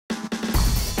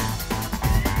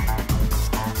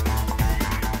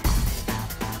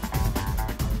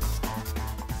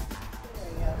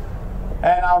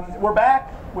And we're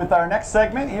back with our next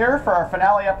segment here for our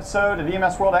finale episode of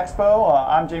EMS World Expo.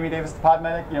 I'm Jamie Davis, the Pod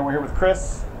Medic. We're here with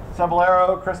Chris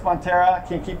Cebollero, Chris Montera.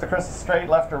 Can't keep the Chris's straight,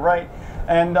 left or right.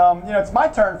 And it's my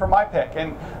turn for my pick.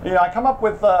 And I come up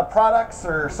with products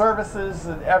or services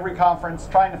at every conference,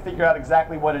 trying to figure out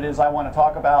exactly what it is I want to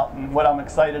talk about and what I'm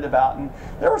excited about. And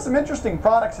there were some interesting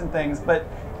products and things, but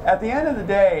at the end of the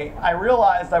day, I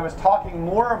realized I was talking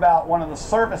more about one of the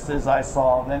services I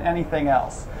saw than anything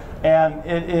else. And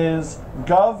it is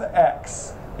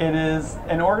GovX. It is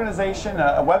an organization,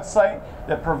 a website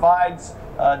that provides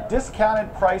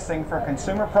discounted pricing for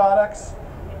consumer products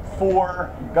for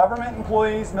government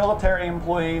employees, military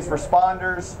employees,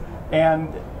 responders,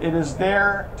 and it is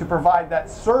there to provide that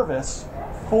service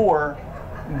for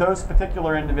those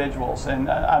particular individuals. And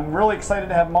I'm really excited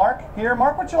to have Mark here.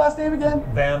 Mark, what's your last name again?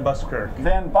 Van Busker.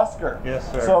 Van Busker.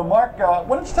 Yes, sir. So Mark, why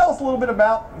don't you tell us a little bit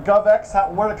about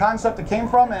GovX, where the concept it came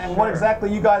from, and what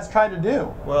exactly you guys try to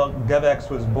do? Well, GovX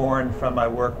was born from my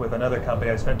work with another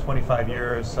company. I spent 25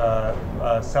 years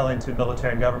selling to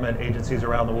military and government agencies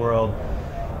around the world.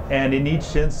 And in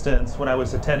each instance, when I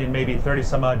was attending maybe 30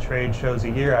 some odd trade shows a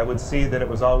year, I would see that it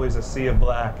was always a sea of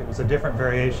black. It was a different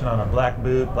variation on a black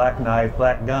boot, black knife,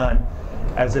 black gun,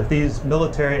 as if these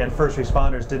military and first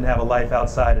responders didn't have a life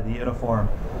outside of the uniform.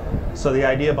 So the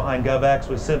idea behind GovX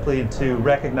was simply to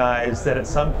recognize that at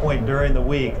some point during the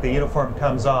week, the uniform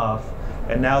comes off,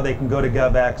 and now they can go to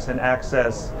GovX and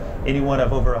access any one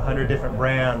of over 100 different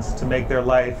brands to make their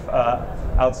life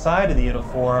outside of the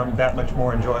uniform that much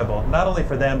more enjoyable, not only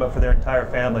for them but for their entire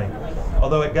family.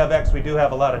 Although at GovX we do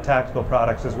have a lot of tactical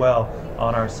products as well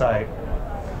on our site.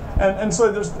 And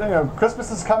so there's,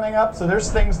 Christmas is coming up, so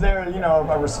there's things there, a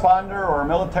responder or a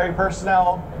military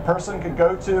person could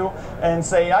go to and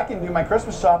say, I can do my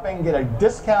Christmas shopping, get a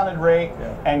discounted rate,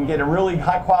 and get a really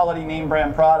high quality name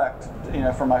brand product,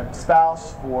 for my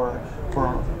spouse, for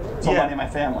somebody in my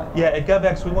family. Yeah, at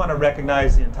GovX we want to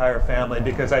recognize the entire family,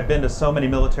 because I've been to so many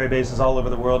military bases all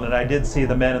over the world, and I did see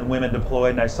the men and women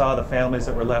deployed, and I saw the families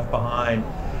that were left behind.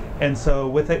 And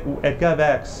so at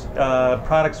GovX,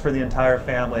 products for the entire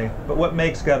family. But what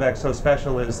makes GovX so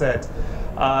special is that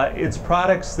it's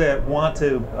products that want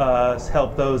to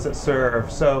help those that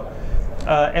serve. So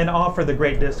and offer the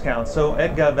great discounts. So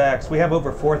at GovX, we have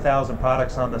over 4,000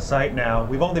 products on the site now.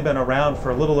 We've only been around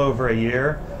for a little over a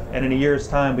year, and in a year's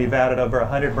time, we've added over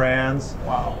 100 brands.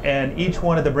 Wow. And each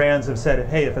one of the brands have said,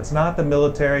 hey, if it's not the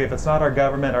military, if it's not our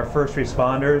government, our first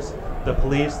responders, the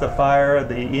police, the fire,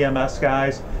 the EMS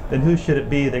guys, then who should it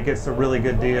be that gets the really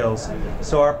good deals?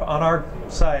 So on our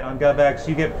site, on GovX,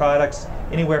 you get products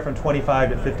anywhere from 25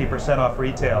 to 50% off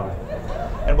retail.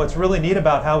 And what's really neat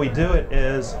about how we do it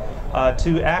is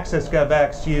to access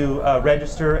GovX, you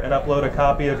register and upload a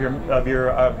copy of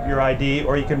your ID,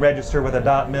 or you can register with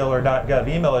a .mil or .gov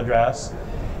email address,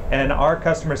 and our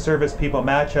customer service people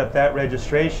match up that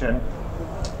registration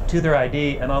to their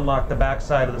ID and unlock the back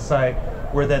side of the site,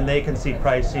 where then they can see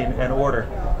pricing and order.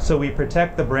 So we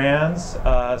protect the brands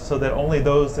so that only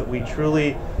those that we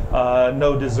truly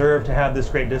know deserve to have this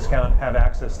great discount have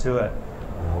access to it.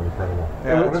 Oh, incredible.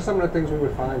 Yeah, what are some of the things we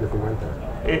would find if we went there?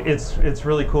 It's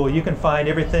really cool. You can find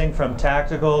everything from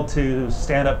tactical to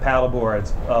stand-up paddle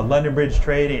boards, London Bridge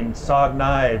trading, SOG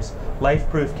knives,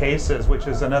 life-proof cases, which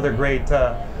is another great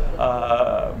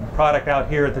product out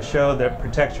here at the show that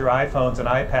protects your iPhones and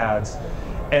iPads.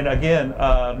 And again,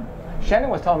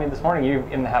 Shannon was telling me this morning you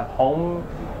even have a home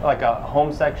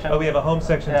section. Oh, we have a home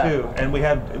section too, and we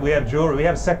have jewelry. We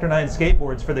have Sector 9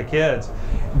 skateboards for the kids.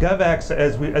 GovX,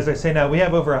 as I say now, we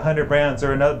have over 100 brands.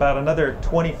 There are about another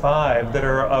 25 that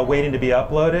are waiting to be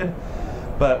uploaded.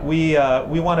 But we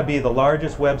want to be the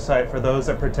largest website for those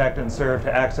that protect and serve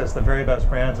to access the very best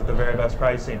brands at the very best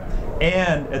pricing.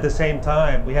 And at the same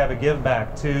time, we have a give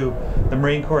back to the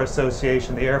Marine Corps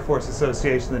Association, the Air Force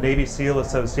Association, the Navy SEAL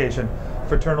Association,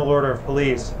 Fraternal Order of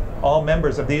Police. All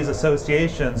members of these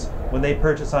associations, when they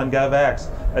purchase on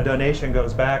GovX, a donation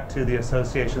goes back to the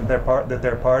association that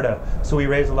they're part of. So we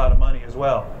raise a lot of money as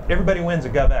well. Everybody wins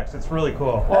at GovX. It's really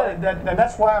cool. Well, and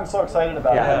that's why I'm so excited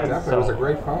about it. Yeah, definitely. It was a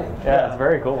great find. Yeah, it's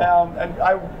very cool.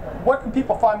 What can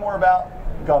people find more about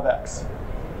GovX?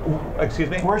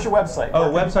 Excuse me? Where's your website? Oh,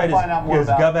 website is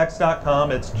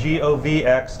govx.com. It's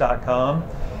govx.com.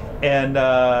 And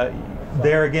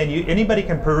there again, anybody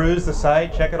can peruse the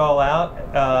site, check it all out.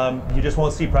 You just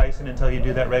won't see pricing until you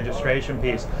do that registration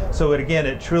piece. So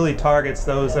it truly targets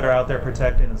those that are out there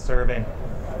protecting and serving,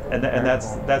 and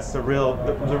that's the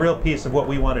real piece of what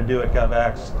we want to do at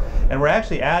GovX. And we're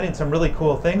actually adding some really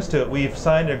cool things to it. We've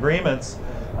signed agreements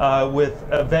with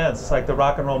events like the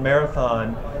Rock and Roll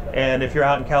Marathon And if you're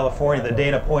out in California, the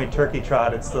Dana Point Turkey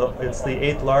Trot, it's the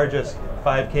 8th largest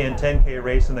 5K and 10K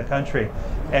race in the country.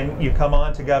 And you come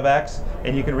on to GovX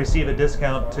and you can receive a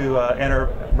discount to enter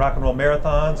rock and roll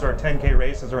marathons or 10K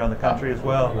races around the country as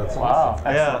well. That's Wow. awesome.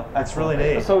 Yeah, that's really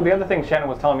neat. So the other thing Shannon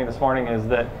was telling me this morning is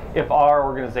that if our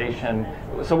organization,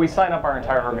 so we sign up our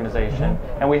entire organization,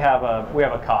 and we have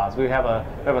a cause, we have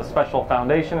a special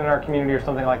foundation in our community or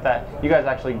something like that. You guys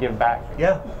actually give back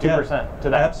 2% to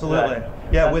that. Absolutely. To that.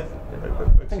 Yeah,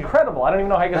 It's incredible. I don't even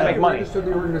know how you guys make money. Register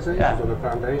the organizations Yeah. or the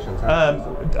foundations.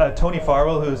 Tony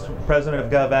Farwell, who's president of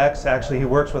GovX, actually he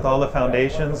works with all the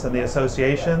foundations and the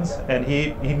associations, and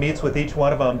he meets with each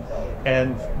one of them,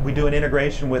 and we do an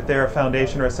integration with their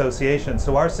foundation or association.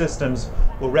 So our systems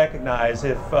will recognize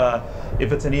if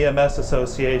it's an EMS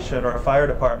association or a fire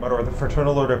department or the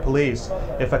Fraternal Order of Police,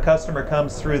 if a customer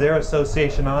comes through their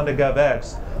association onto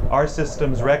GovX, our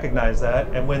systems recognize that,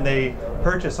 and when they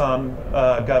purchase on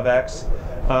GovX,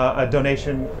 a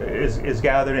donation is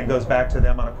gathered and goes back to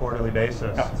them on a quarterly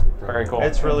basis. Very cool.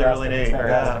 It's really, really neat.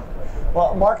 Fantastic.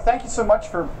 Well, Mark, thank you so much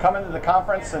for coming to the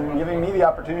conference and giving me the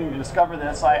opportunity to discover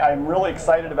this. I'm really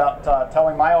excited about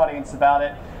telling my audience about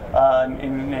it,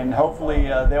 and hopefully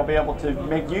they'll be able to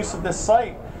make use of this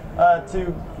site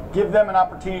to give them an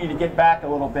opportunity to get back a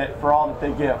little bit for all that they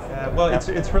give. Well,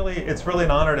 it's really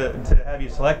an honor to have you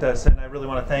select us, and I really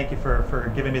want to thank you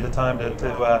for giving me the time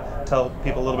to tell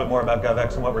people a little bit more about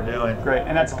GovX and what we're doing. Great,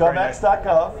 and that's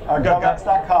govx.gov or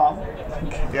govx.com.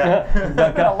 Yeah. It's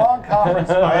been a long conference,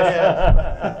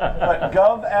 but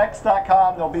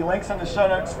govx.com. There'll be links in the show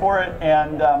notes for it.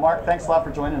 And Mark, thanks a lot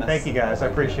for joining us. Thank you guys. I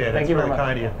appreciate it. Thank It's you really very much.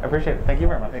 kind of you. I appreciate it. Thank you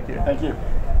very much. Thank you. Thank you.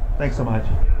 Thanks so much.